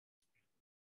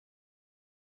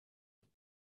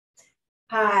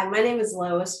Hi, my name is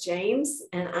Lois James,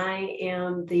 and I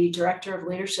am the Director of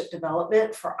Leadership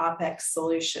Development for OPEX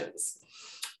Solutions.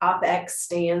 OPEX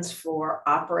stands for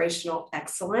Operational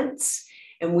Excellence,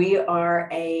 and we are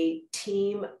a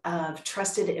team of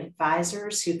trusted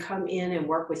advisors who come in and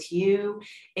work with you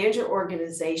and your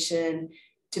organization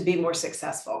to be more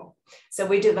successful. So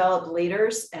we develop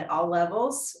leaders at all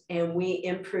levels, and we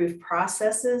improve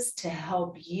processes to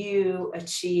help you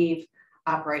achieve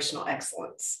operational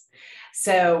excellence.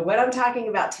 So what I'm talking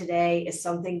about today is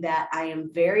something that I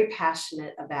am very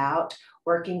passionate about: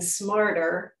 working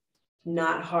smarter,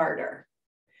 not harder.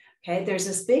 Okay, there's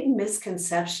this big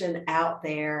misconception out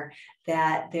there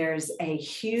that there's a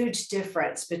huge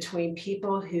difference between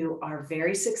people who are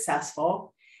very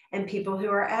successful and people who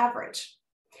are average.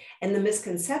 And the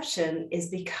misconception is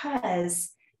because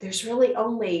there's really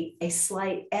only a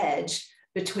slight edge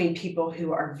between people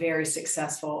who are very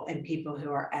successful and people who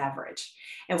are average.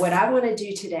 And what I want to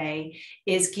do today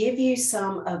is give you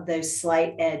some of those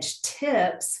slight edge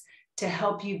tips to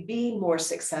help you be more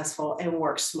successful and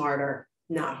work smarter,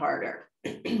 not harder.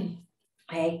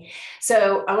 Okay,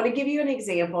 so I want to give you an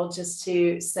example just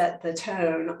to set the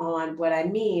tone on what I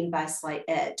mean by slight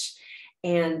edge.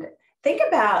 And think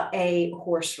about a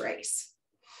horse race.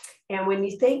 And when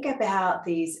you think about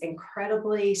these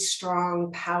incredibly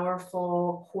strong,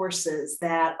 powerful horses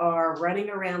that are running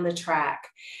around the track,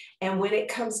 and when it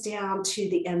comes down to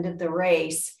the end of the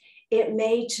race, it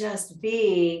may just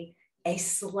be a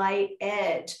slight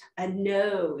edge, a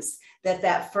nose,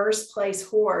 that first place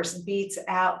horse beats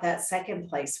out that second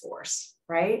place horse,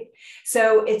 right?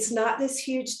 So it's not this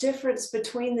huge difference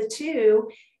between the two.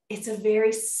 It's a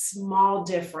very small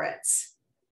difference.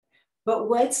 But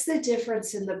what's the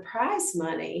difference in the prize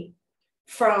money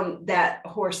from that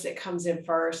horse that comes in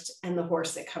first and the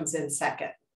horse that comes in second?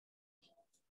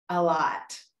 A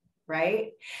lot,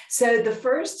 right? So the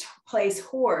first place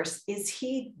horse, is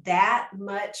he that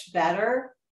much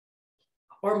better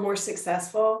or more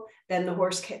successful than the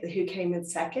horse who came in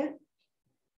second?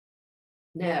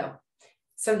 No.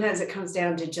 Sometimes it comes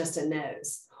down to just a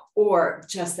nose or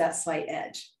just that slight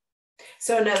edge.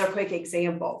 So another quick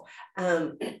example,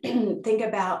 think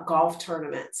about golf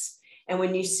tournaments. And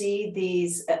when you see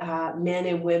these men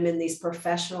and women, these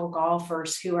professional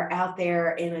golfers who are out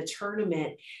there in a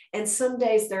tournament, and some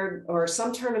days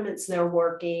some tournaments they're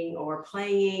working or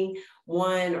playing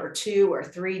 1 or 2 or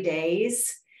 3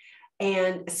 days.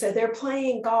 And so they're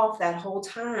playing golf that whole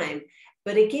time.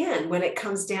 But again, when it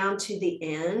comes down to the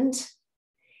end,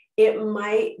 it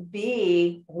might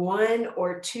be 1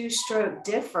 or 2 stroke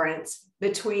difference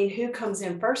between who comes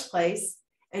in first place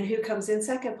and who comes in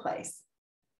second place.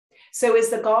 So is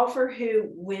the golfer who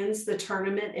wins the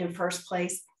tournament in first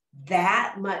place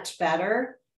that much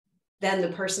better than the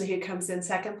person who comes in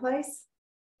second place?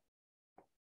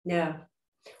 No,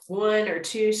 1 or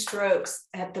 2 strokes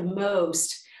at the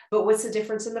most. But what's the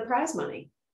difference in the prize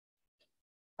money?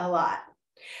 A lot.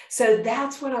 So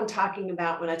that's what I'm talking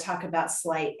about when I talk about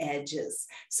slight edges.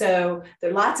 So there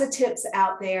are lots of tips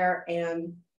out there,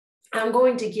 and I'm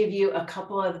going to give you a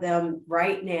couple of them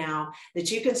right now that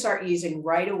you can start using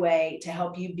right away to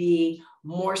help you be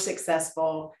more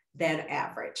successful than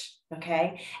average.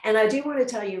 Okay. And I do want to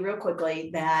tell you real quickly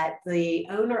that the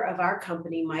owner of our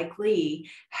company, Mike Lee,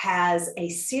 has a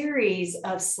series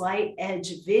of slight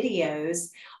edge videos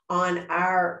on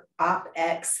our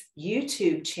OPEX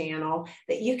YouTube channel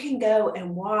that you can go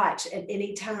and watch at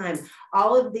any time.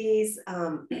 All of these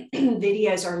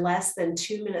videos are less than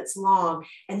 2 minutes long,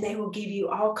 and they will give you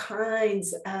all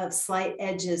kinds of slight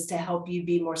edges to help you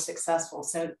be more successful.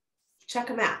 So check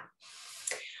them out.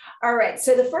 All right,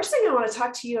 so the first thing I want to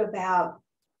talk to you about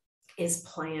is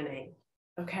planning,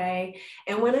 okay?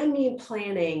 And when I mean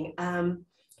planning,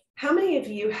 how many of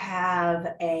you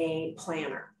have a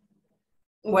planner?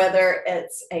 Whether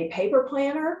it's a paper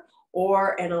planner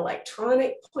or an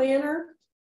electronic planner,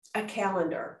 a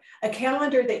calendar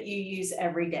that you use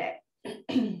every day.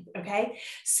 Okay,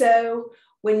 so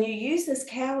when you use this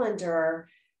calendar,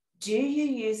 do you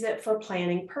use it for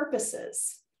planning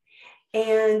purposes?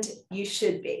 And you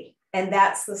should be. And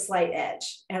that's the slight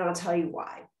edge. And I'll tell you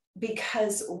why.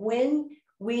 Because when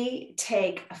we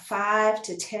take 5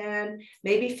 to 10,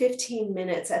 maybe 15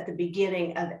 minutes at the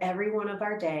beginning of every one of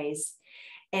our days,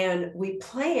 and we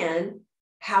plan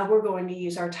how we're going to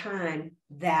use our time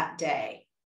that day.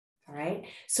 All right.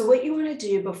 So what you want to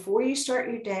do before you start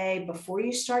your day, before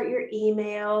you start your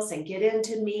emails and get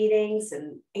into meetings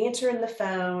and answering the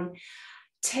phone,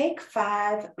 take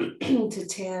 5 to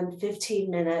 10, 15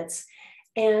 minutes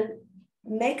and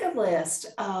make a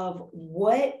list of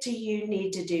what do you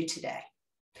need to do today?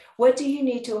 What do you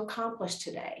need to accomplish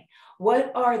today?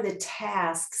 What are the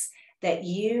tasks that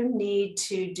you need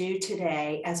to do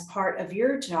today as part of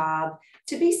your job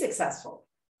to be successful?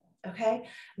 Okay,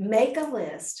 make a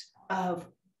list of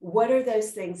what are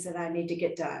those things that I need to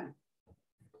get done.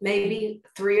 Maybe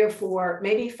 3 or 4,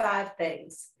 maybe 5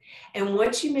 things. And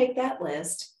once you make that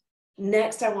list,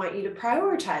 next I want you to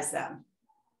prioritize them.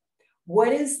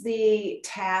 What is the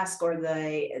task or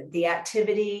the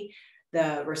activity,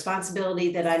 the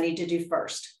responsibility that I need to do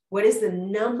first? What is the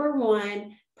number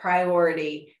one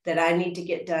priority that I need to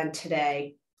get done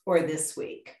today or this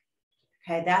week?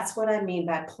 Okay, that's what I mean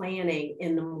by planning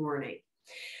in the morning.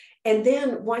 And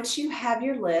then once you have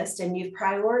your list and you've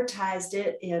prioritized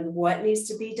it in what needs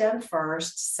to be done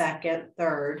first, second,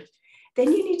 third,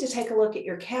 then you need to take a look at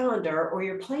your calendar or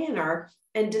your planner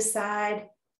and decide,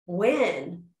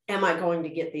 when am I going to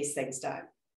get these things done?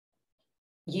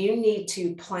 You need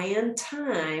to plan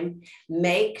time,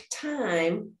 make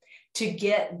time to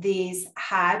get these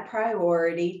high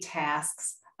priority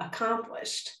tasks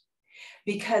accomplished.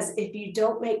 Because if you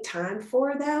don't make time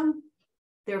for them,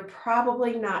 they're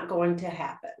probably not going to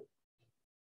happen.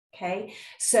 Okay,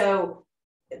 so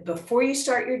before you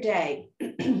start your day,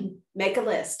 make a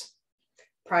list,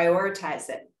 prioritize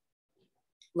it,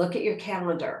 look at your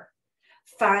calendar,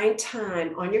 find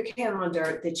time on your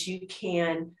calendar that you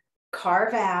can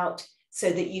carve out so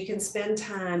that you can spend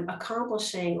time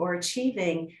accomplishing or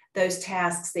achieving those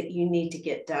tasks that you need to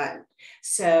get done.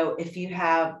 So if you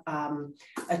have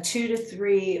a 2 to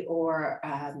 3 or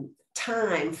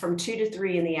time from 2 to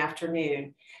 3 in the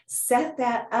afternoon, set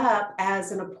that up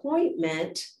as an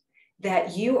appointment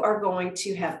that you are going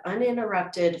to have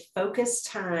uninterrupted, focused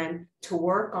time to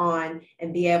work on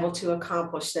and be able to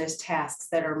accomplish those tasks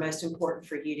that are most important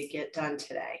for you to get done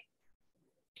today.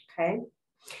 Okay.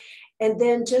 And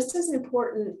then just as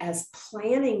important as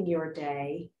planning your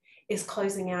day is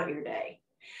closing out your day.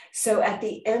 So at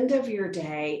the end of your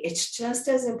day, it's just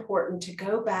as important to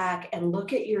go back and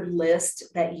look at your list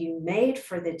that you made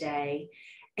for the day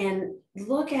and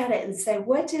look at it and say,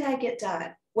 what did I get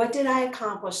done? What did I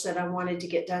accomplish that I wanted to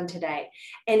get done today?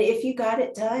 And if you got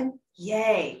it done,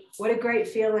 yay, what a great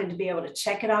feeling to be able to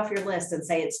check it off your list and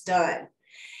say it's done.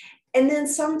 And then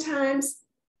sometimes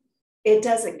it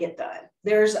doesn't get done.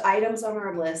 There's items on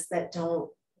our list that don't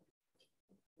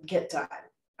get done.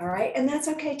 All right. And that's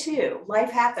okay too. Life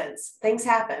happens. Things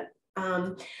happen.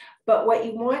 But what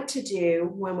you want to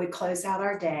do when we close out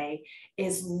our day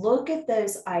is look at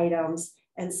those items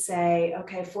and say,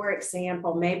 okay, for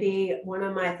example, maybe one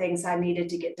of my things I needed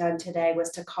to get done today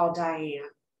was to call Diane,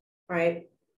 right?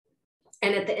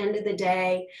 And at the end of the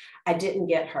day, I didn't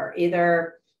get her.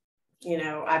 Either,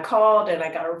 I called and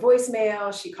I got her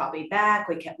voicemail, she called me back,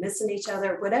 we kept missing each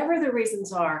other, whatever the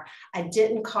reasons are, I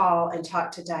didn't call and talk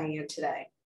to Diane today.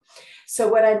 So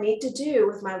what I need to do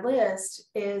with my list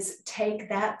is take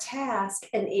that task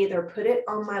and either put it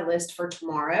on my list for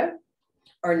tomorrow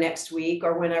or next week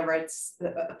or whenever it's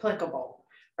applicable,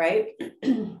 right?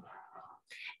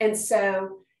 And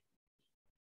so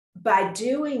by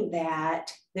doing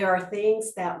that, there are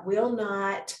things that will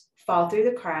not fall through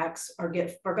the cracks or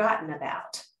get forgotten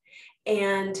about.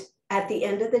 And at the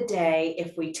end of the day,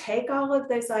 if we take all of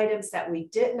those items that we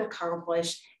didn't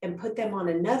accomplish and put them on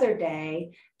another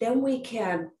day, then we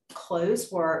can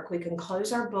close work, we can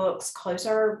close our books, close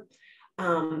our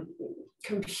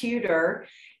computer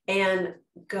and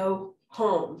go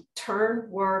home, turn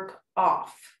work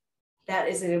off. That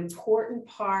is an important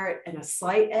part and a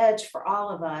slight edge for all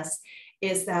of us,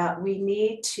 is that we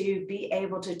need to be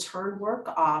able to turn work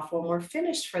off when we're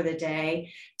finished for the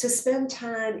day to spend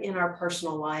time in our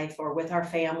personal life or with our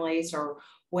families or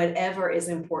whatever is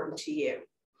important to you.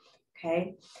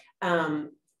 Okay.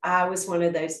 I was one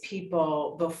of those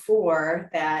people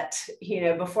before that,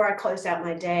 before I closed out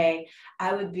my day,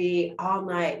 I would be all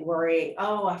night worrying,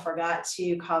 oh, I forgot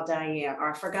to call Diane, or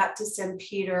I forgot to send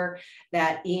Peter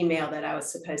that email that I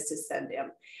was supposed to send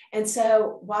him. And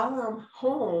so while I'm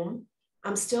home,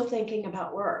 I'm still thinking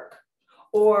about work,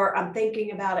 or I'm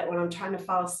thinking about it when I'm trying to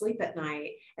fall asleep at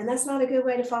night. And that's not a good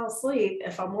way to fall asleep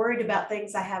if I'm worried about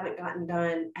things I haven't gotten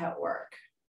done at work,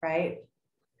 right?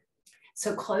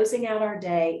 So closing out our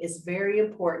day is very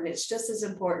important. It's just as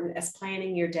important as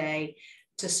planning your day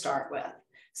to start with.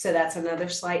 So that's another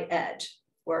slight edge.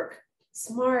 Work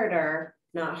smarter,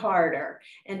 not harder.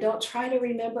 And don't try to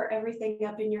remember everything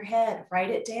up in your head. Write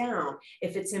it down.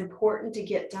 If it's important to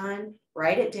get done,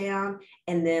 write it down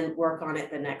and then work on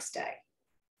it the next day.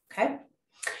 Okay.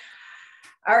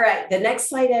 All right, the next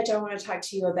slight edge I want to talk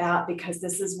to you about, because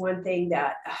this is one thing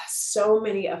that so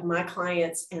many of my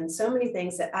clients and so many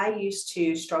things that I used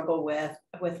to struggle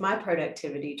with my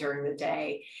productivity during the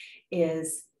day,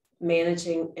 is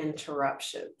managing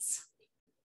interruptions.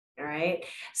 All right,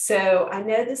 so I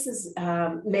know this is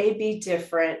may be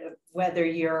different whether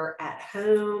you're at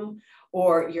home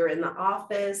or you're in the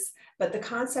office, but the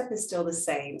concept is still the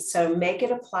same. So make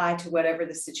it apply to whatever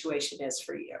the situation is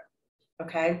for you,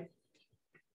 okay?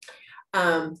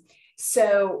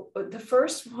 So the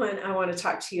first one I want to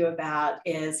talk to you about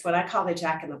is what I call the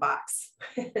Jack in the Box.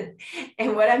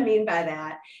 And what I mean by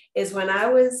that is, when I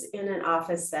was in an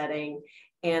office setting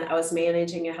and I was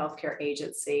managing a healthcare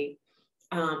agency,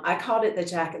 I called it the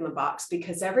Jack in the Box,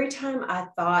 because every time I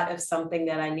thought of something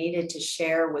that I needed to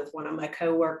share with one of my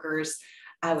coworkers,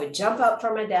 I would jump up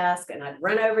from my desk and I'd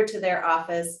run over to their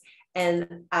office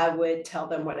and I would tell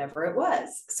them whatever it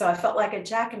was. So I felt like a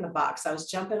Jack in the Box. I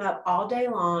was jumping up all day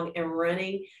long and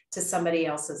running to somebody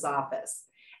else's office.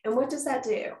 And what does that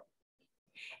do?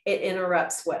 It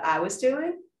interrupts what I was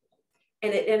doing,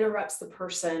 and it interrupts the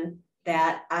person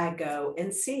that I go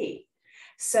and see.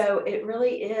 So it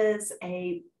really is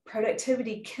a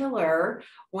productivity killer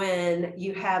when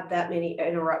you have that many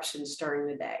interruptions during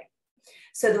the day.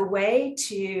 So the way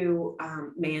to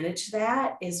manage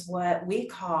that is what we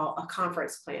call a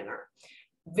conference planner.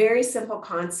 Very simple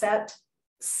concept,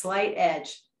 slight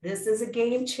edge. This is a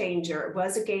game changer. It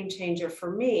was a game changer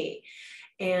for me.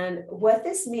 And what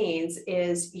this means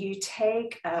is you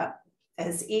take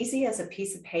as easy as a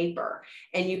piece of paper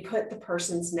and you put the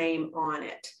person's name on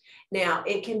it. Now,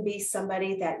 it can be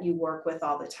somebody that you work with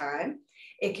all the time.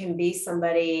 It can be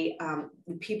somebody,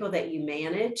 people that you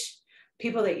manage,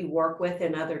 people that you work with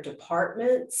in other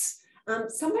departments,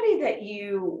 somebody that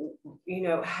you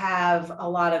have a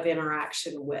lot of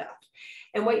interaction with.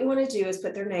 And what you want to do is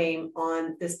put their name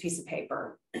on this piece of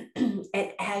paper.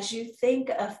 And as you think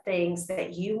of things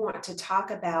that you want to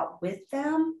talk about with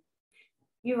them,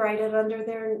 you write it under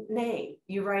their name.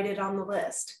 You write it on the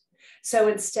list. So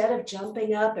instead of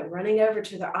jumping up and running over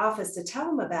to their office to tell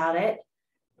them about it,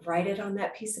 write it on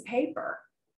that piece of paper.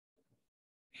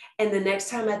 And the next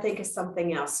time I think of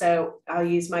something else, so I'll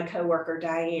use my coworker,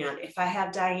 Diane. If I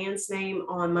have Diane's name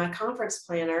on my conference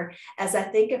planner, as I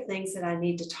think of things that I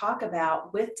need to talk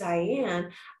about with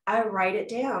Diane, I write it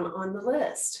down on the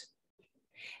list.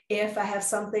 If I have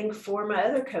something for my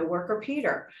other coworker,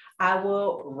 Peter, I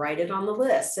will write it on the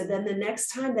list. So then the next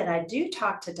time that I do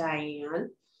talk to Diane,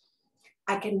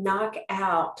 I can knock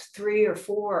out 3 or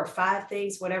 4 or 5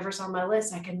 things, whatever's on my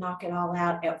list. I can knock it all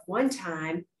out at one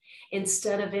time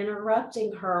instead of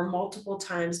interrupting her multiple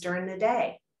times during the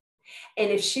day. And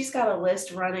if she's got a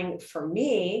list running for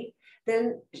me,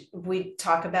 then we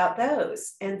talk about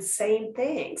those, and same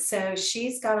thing. So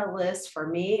she's got a list for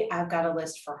me, I've got a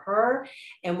list for her.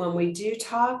 And when we do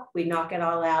talk, we knock it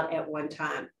all out at one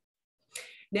time.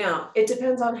 Now, it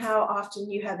depends on how often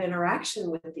you have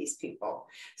interaction with these people.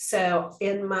 So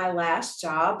in my last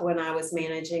job, when I was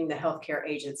managing the healthcare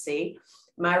agency,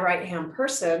 my right-hand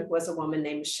person was a woman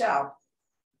named Michelle.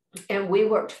 And we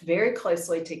worked very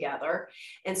closely together.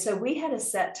 And so we had a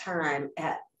set time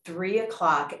at 3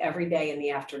 o'clock every day in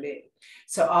the afternoon.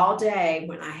 So all day,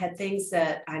 when I had things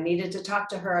that I needed to talk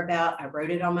to her about, I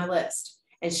wrote it on my list.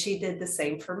 And she did the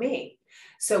same for me.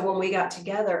 So when we got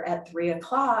together at 3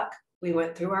 o'clock, we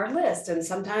went through our list. And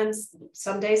sometimes,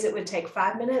 some days it would take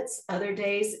 5 minutes, other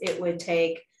days it would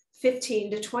take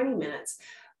 15 to 20 minutes.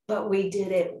 But we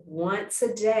did it once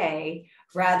a day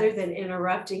rather than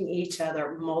interrupting each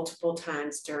other multiple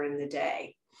times during the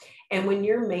day. And when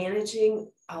you're managing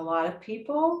a lot of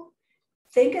people,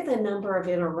 think of the number of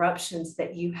interruptions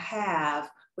that you have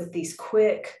with these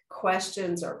quick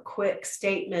questions or quick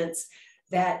statements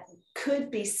that could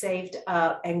be saved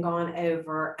up and gone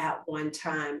over at one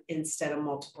time instead of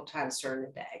multiple times during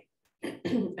the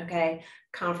day. Okay,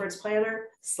 conference planner,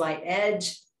 slight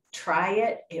edge, try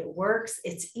it. It works.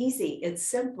 It's easy. It's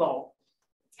simple.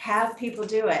 Have people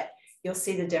do it. You'll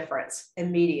see the difference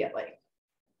immediately.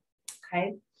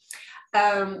 Okay.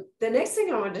 The next thing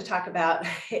I wanted to talk about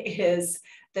is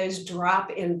those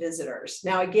drop-in visitors.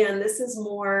 Now, again, this is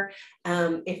more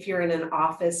if you're in an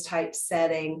office type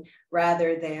setting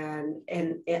rather than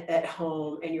at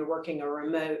home and you're working a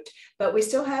remote, but we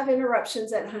still have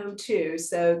interruptions at home too.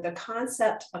 So the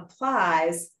concept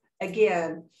applies.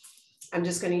 Again, I'm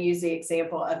just going to use the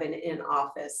example of an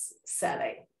in-office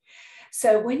setting.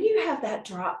 So when you have that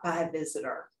drop-by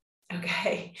visitor,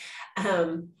 okay,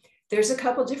 there's a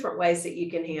couple different ways that you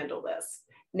can handle this.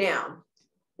 Now,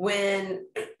 when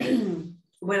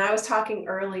I was talking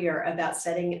earlier about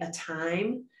setting a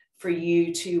time for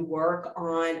you to work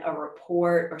on a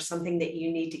report or something that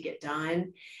you need to get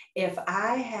done, if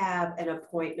I have an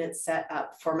appointment set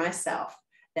up for myself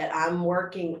that I'm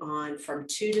working on from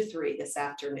 2 to 3 this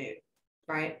afternoon,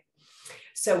 right?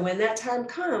 So when that time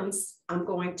comes, I'm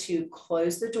going to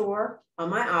close the door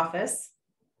on my office.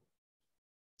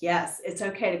 Yes, it's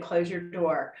okay to close your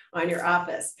door on your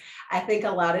office. I think a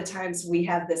lot of times we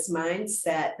have this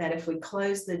mindset that if we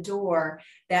close the door,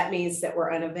 that means that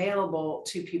we're unavailable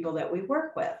to people that we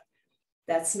work with.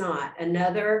 That's not.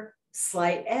 Another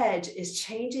slight edge is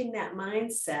changing that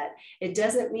mindset. It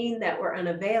doesn't mean that we're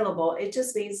unavailable. It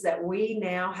just means that we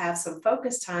now have some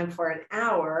focus time for an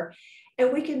hour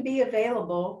and we can be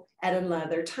available at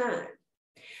another time.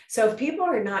 So if people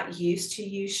are not used to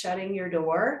you shutting your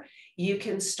door, you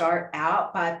can start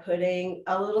out by putting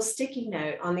a little sticky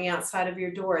note on the outside of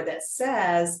your door that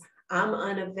says, I'm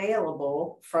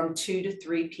unavailable from 2 to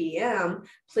 3 p.m.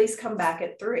 Please come back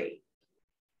at 3.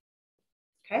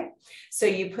 Okay, so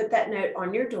you put that note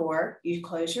on your door, you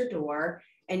close your door,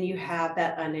 and you have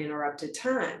that uninterrupted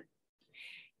time.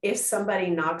 If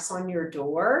somebody knocks on your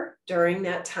door during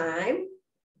that time,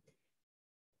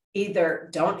 either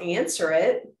don't answer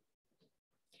it,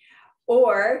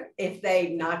 or if they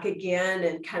knock again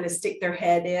and kind of stick their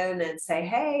head in and say,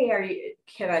 hey,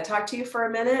 can I talk to you for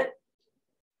a minute?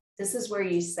 This is where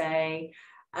you say,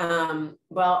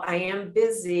 well, I am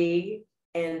busy,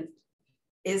 and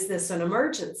is this an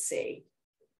emergency?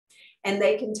 And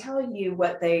they can tell you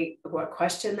what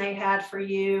question they had for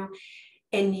you,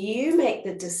 and you make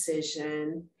the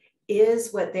decision,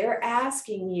 is what they're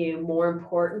asking you more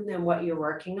important than what you're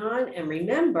working on? And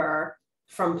remember,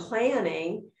 from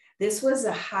planning, this was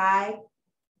a high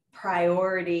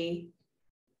priority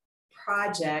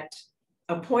project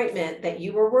appointment that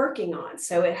you were working on.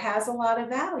 So it has a lot of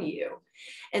value.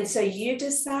 And so you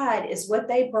decide, is what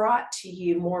they brought to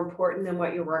you more important than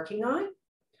what you're working on?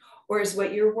 Or is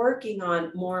what you're working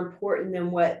on more important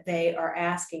than what they are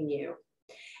asking you?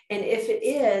 And if it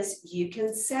is, you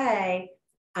can say,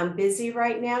 I'm busy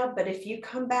right now, but if you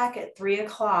come back at 3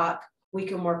 o'clock, we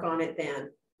can work on it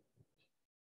then.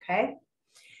 Okay?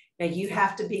 Now you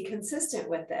have to be consistent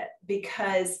with it,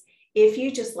 because if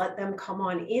you just let them come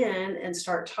on in and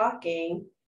start talking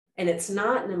and it's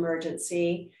not an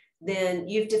emergency, then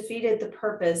you've defeated the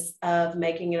purpose of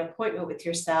making an appointment with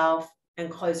yourself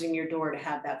and closing your door to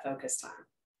have that focus time.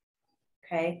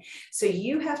 Okay, so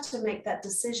you have to make that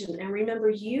decision. And remember,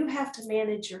 you have to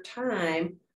manage your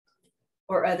time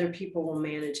or other people will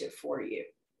manage it for you.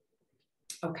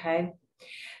 Okay,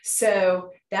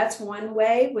 so that's one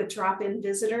way with drop-in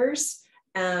visitors.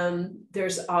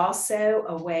 There's also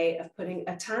a way of putting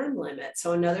a time limit.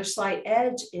 So another slight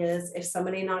edge is if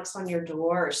somebody knocks on your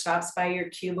door or stops by your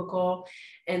cubicle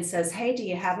and says, hey, do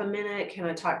you have a minute? Can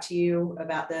I talk to you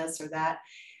about this or that?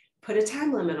 Put a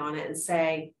time limit on it and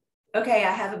say, okay,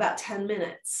 I have about 10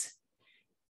 minutes.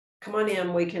 Come on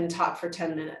in, we can talk for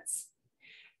 10 minutes.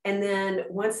 And then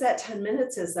once that 10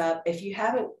 minutes is up, if you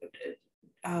haven't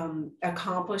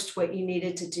accomplished what you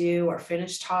needed to do or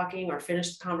finished talking or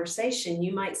finished the conversation,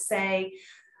 you might say,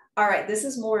 all right, this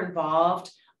is more involved.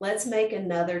 Let's make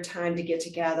another time to get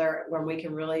together where we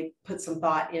can really put some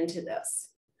thought into this.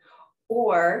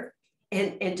 Or,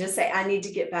 and just say, I need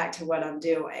to get back to what I'm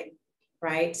doing,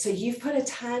 right? So you've put a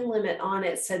time limit on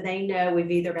it so they know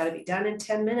we've either got to be done in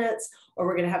 10 minutes or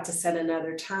we're going to have to set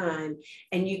another time,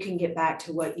 and you can get back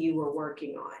to what you were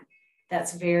working on.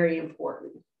 That's very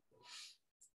important.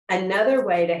 Another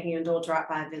way to handle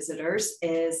drop-by visitors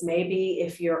is maybe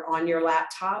if you're on your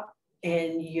laptop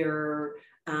and you're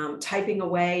typing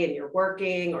away and you're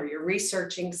working, or you're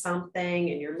researching something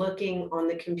and you're looking on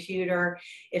the computer.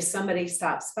 If somebody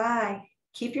stops by,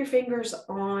 keep your fingers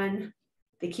on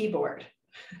the keyboard.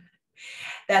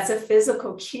 That's a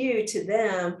physical cue to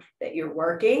them that you're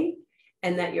working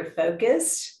and that you're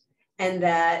focused and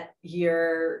that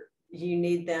you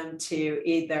need them to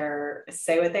either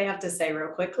say what they have to say real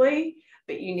quickly,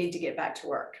 but you need to get back to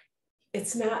work.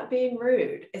 It's not being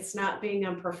rude. It's not being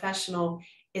unprofessional.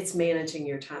 It's managing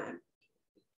your time.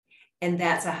 And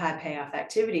that's a high payoff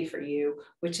activity for you,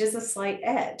 which is a slight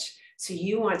edge. So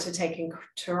you want to take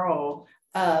control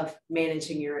of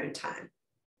managing your own time.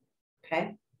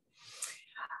 Okay.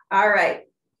 All right.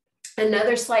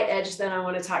 Another slight edge that I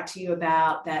want to talk to you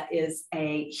about that is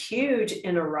a huge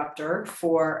interrupter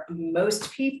for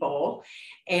most people,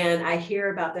 and I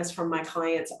hear about this from my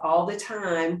clients all the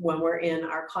time when we're in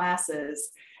our classes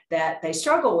that they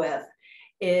struggle with,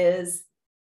 is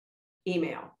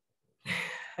email.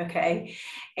 Okay.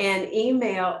 And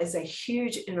email is a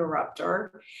huge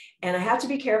interrupter. And I have to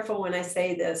be careful when I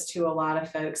say this to a lot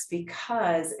of folks,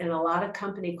 because in a lot of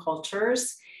company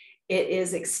cultures, it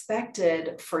is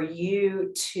expected for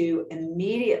you to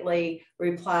immediately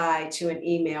reply to an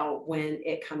email when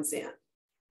it comes in.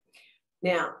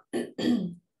 Now,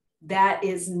 that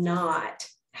is not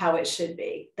how it should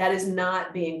be. That is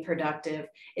not being productive.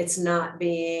 It's not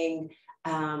managing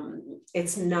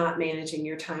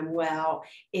your time well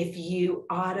if you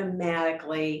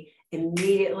automatically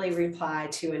immediately reply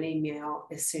to an email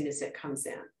as soon as it comes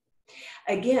in.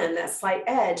 Again, that slight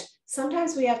edge,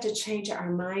 sometimes we have to change our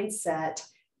mindset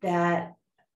that,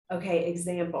 okay,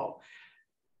 example,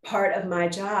 part of my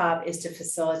job is to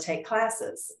facilitate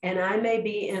classes, and I may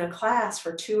be in a class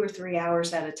for 2 or 3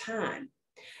 hours at a time.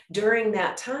 During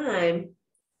that time,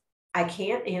 I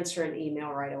can't answer an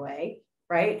email right away,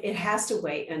 right? It has to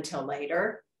wait until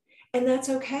later, and that's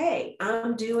okay.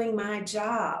 I'm doing my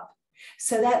job.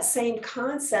 So that same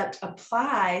concept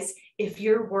applies if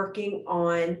you're working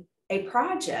on a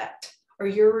project or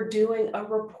you're doing a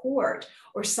report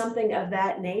or something of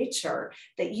that nature,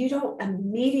 that you don't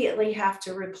immediately have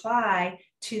to reply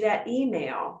to that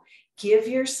email. Give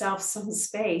yourself some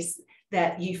space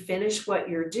that you finish what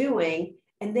you're doing,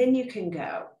 and then you can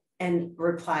go and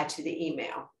reply to the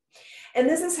email. And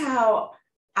this is how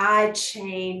I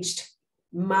changed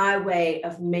my way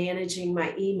of managing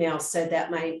my emails so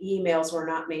that my emails were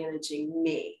not managing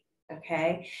me.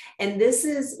 Okay. And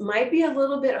this might be a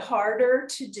little bit harder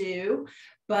to do,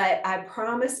 but I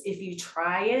promise if you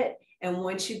try it and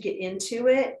once you get into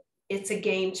it, it's a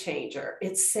game changer.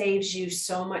 It saves you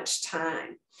so much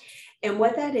time. And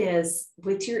what that is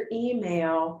with your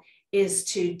email is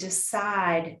to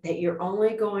decide that you're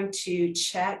only going to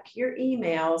check your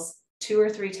emails 2 or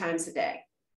 3 times a day.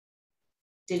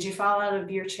 Did you fall out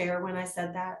of your chair when I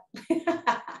said that?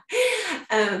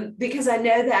 Because I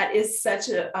know that is such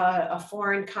a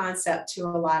foreign concept to a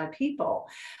lot of people.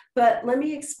 But let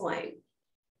me explain.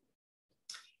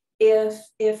 If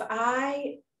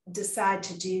I decide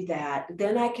to do that,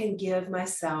 then I can give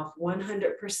myself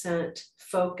 100%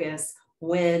 focus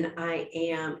when I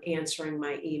am answering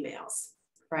my emails,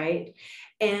 right?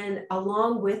 And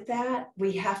along with that,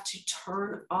 we have to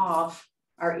turn off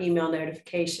our email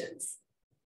notifications.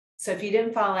 So if you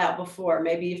didn't fall out before,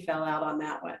 maybe you fell out on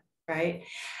that one, right?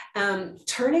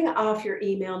 Turning off your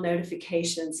email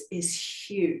notifications is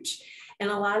huge. And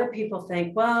a lot of people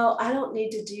think, well, I don't need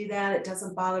to do that. It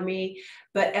doesn't bother me.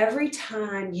 But every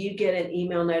time you get an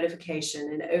email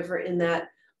notification and over in that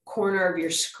corner of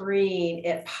your screen,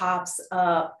 it pops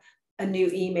up a new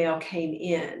email came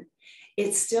in.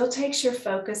 It still takes your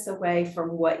focus away from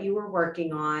what you were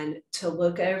working on to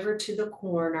look over to the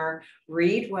corner,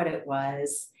 read what it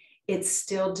was. It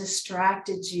still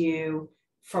distracted you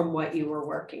from what you were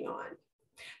working on.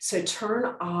 So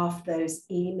turn off those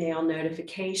email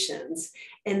notifications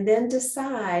and then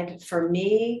decide, for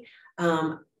me,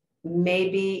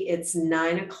 maybe it's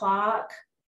 9 o'clock,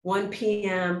 1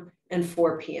 p.m., and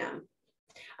 4 p.m.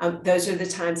 Those are the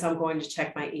times I'm going to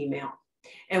check my email.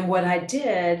 And what I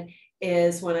did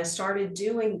is when I started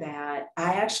doing that,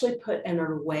 I actually put an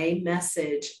away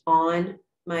message on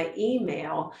my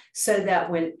email so that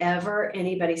whenever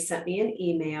anybody sent me an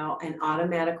email, an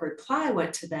automatic reply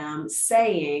went to them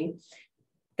saying,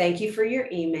 thank you for your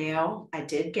email. I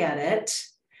did get it.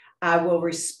 I will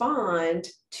respond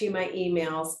to my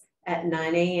emails at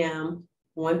 9 a.m.,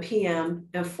 1 p.m.,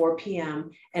 and 4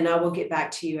 p.m., and I will get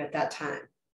back to you at that time.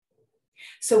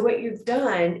 So what you've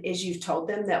done is you've told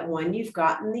them that when you've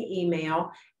gotten the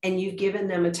email and you've given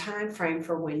them a time frame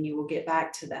for when you will get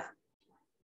back to them.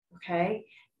 Okay,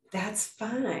 that's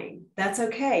fine. That's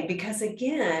okay. Because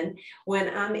again, when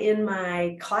I'm in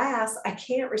my class, I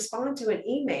can't respond to an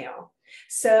email.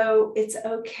 So it's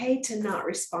okay to not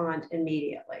respond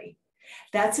immediately.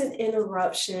 That's an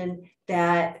interruption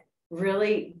that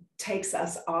really takes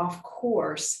us off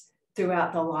course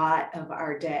throughout the lot of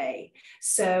our day.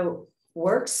 So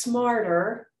work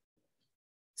smarter,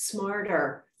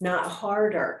 not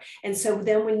harder. And so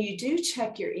then when you do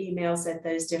check your emails at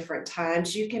those different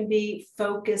times, you can be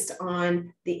focused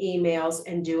on the emails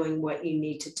and doing what you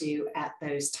need to do at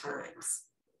those times.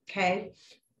 Okay,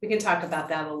 we can talk about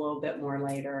that a little bit more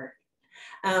later.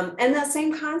 And that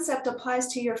same concept applies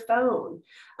to your phone.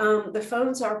 The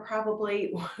phones are probably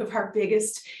one of our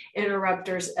biggest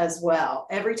interrupters as well.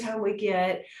 Every time we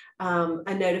get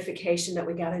a notification that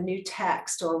we got a new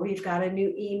text, or we've got a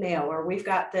new email, or we've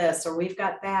got this, or we've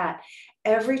got that,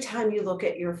 every time you look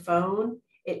at your phone,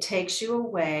 it takes you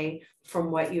away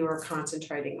from what you were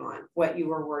concentrating on, what you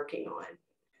were working on.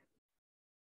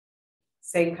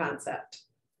 Same concept.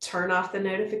 turn off the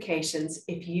notifications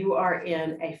if you are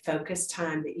in a focused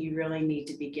time that you really need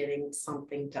to be getting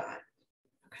something done.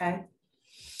 Okay.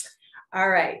 All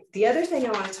right. The other thing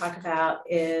I want to talk about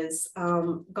is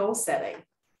goal setting.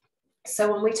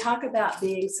 So when we talk about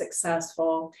being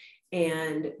successful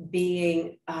and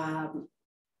being a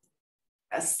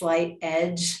slight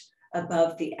edge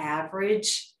above the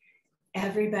average,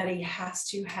 everybody has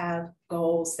to have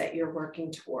goals that you're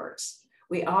working towards.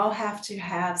 We all have to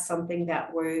have something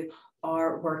that we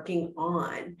are working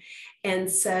on. And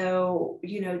so,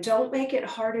 don't make it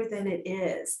harder than it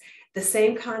is. The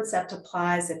same concept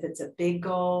applies if it's a big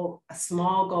goal, a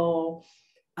small goal,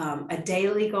 a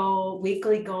daily goal,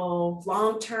 weekly goal,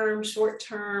 long-term,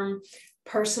 short-term,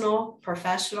 personal,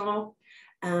 professional.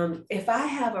 If I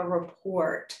have a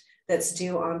report that's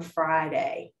due on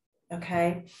Friday,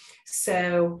 okay,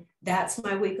 so that's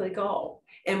my weekly goal.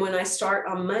 And when I start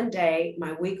on Monday,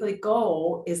 my weekly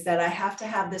goal is that I have to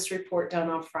have this report done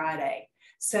on Friday.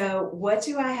 So what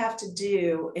do I have to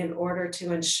do in order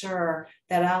to ensure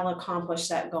that I'll accomplish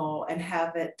that goal and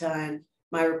have it done,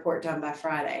 my report done by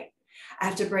Friday? I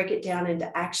have to break it down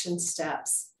into action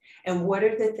steps. And what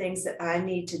are the things that I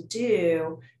need to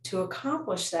do to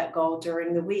accomplish that goal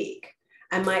during the week?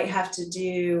 I might have to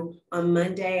do on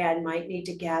Monday, I might need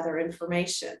to gather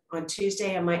information. On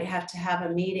Tuesday, I might have to have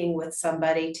a meeting with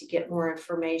somebody to get more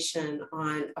information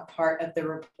on a part of the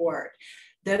report.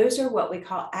 Those are what we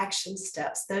call action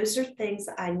steps. Those are things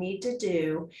I need to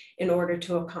do in order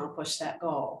to accomplish that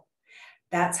goal.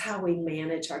 That's how we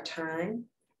manage our time.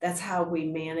 That's how we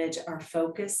manage our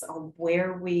focus on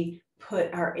where we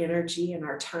put our energy and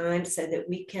our time so that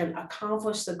we can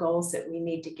accomplish the goals that we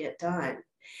need to get done.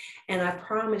 And I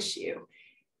promise you,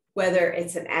 whether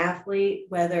it's an athlete,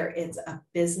 whether it's a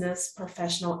business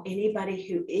professional, anybody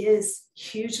who is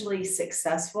hugely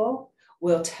successful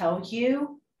will tell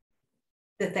you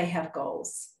that they have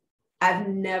goals. I've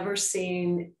never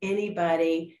seen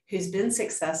anybody who's been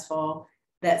successful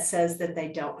that says that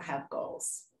they don't have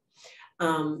goals.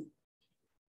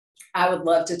 I would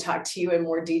love to talk to you in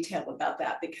more detail about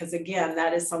that because, again,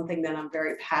 that is something that I'm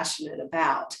very passionate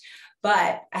about.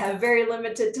 But I have very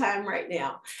limited time right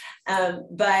now.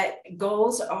 But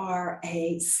goals are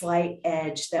a slight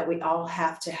edge that we all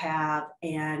have to have,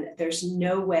 and there's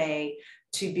no way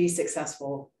to be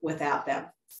successful without them,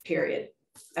 period.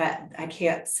 I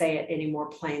can't say it any more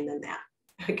plain than that.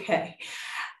 Okay.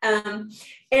 And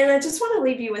I just want to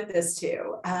leave you with this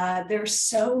too. There's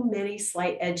so many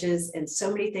slight edges and so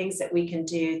many things that we can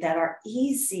do that are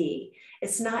easy.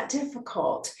 It's not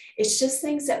difficult. It's just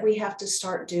things that we have to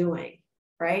start doing,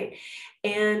 right?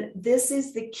 And this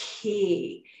is the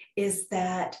key, is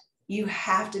that you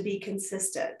have to be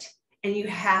consistent and you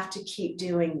have to keep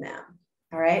doing them,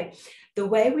 all right? The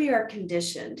way we are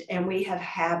conditioned and we have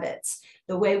habits,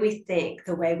 the way we think,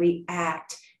 the way we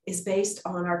act is based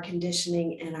on our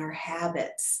conditioning and our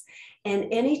habits.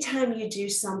 And anytime you do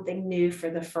something new for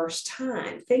the first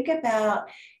time, think about,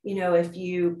 if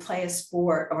you play a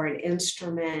sport or an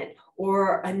instrument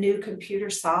or a new computer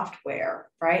software,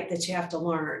 right, that you have to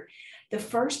learn. The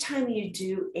first time you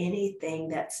do anything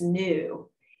that's new,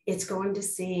 it's going to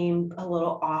seem a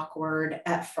little awkward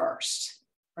at first.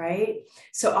 Right?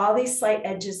 So all these slight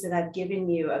edges that I've given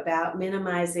you about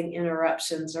minimizing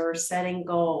interruptions or setting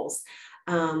goals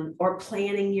or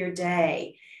planning your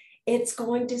day, it's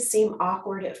going to seem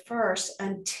awkward at first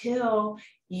until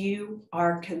you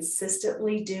are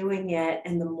consistently doing it.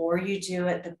 And the more you do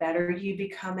it, the better you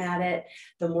become at it.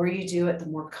 The more you do it, the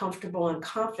more comfortable and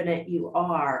confident you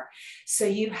are. So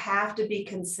you have to be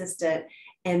consistent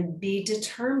and be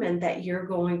determined that you're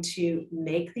going to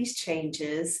make these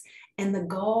changes. And the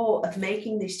goal of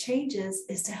making these changes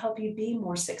is to help you be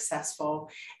more successful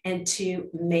and to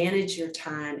manage your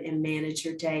time and manage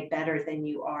your day better than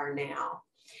you are now.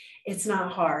 It's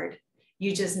not hard.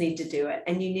 You just need to do it,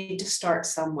 and you need to start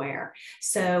somewhere.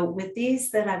 So with these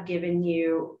that I've given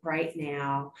you right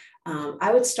now,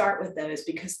 I would start with those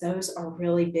because those are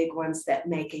really big ones that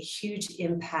make a huge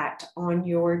impact on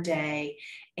your day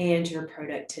and your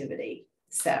productivity.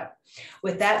 So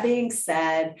with that being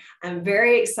said, I'm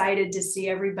very excited to see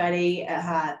everybody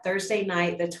Thursday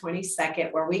night, the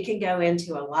 22nd, where we can go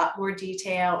into a lot more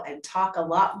detail and talk a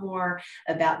lot more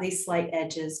about these slight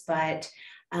edges. But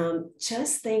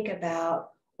just think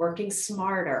about working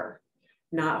smarter,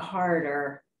 not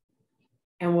harder,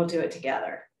 and we'll do it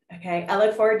together. Okay, I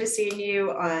look forward to seeing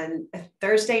you on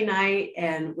Thursday night,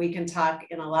 and we can talk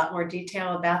in a lot more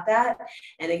detail about that.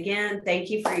 And again, thank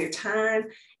you for your time.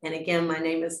 And again, my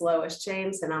name is Lois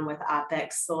James, and I'm with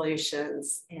OPEX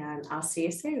Solutions, and I'll see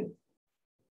you soon.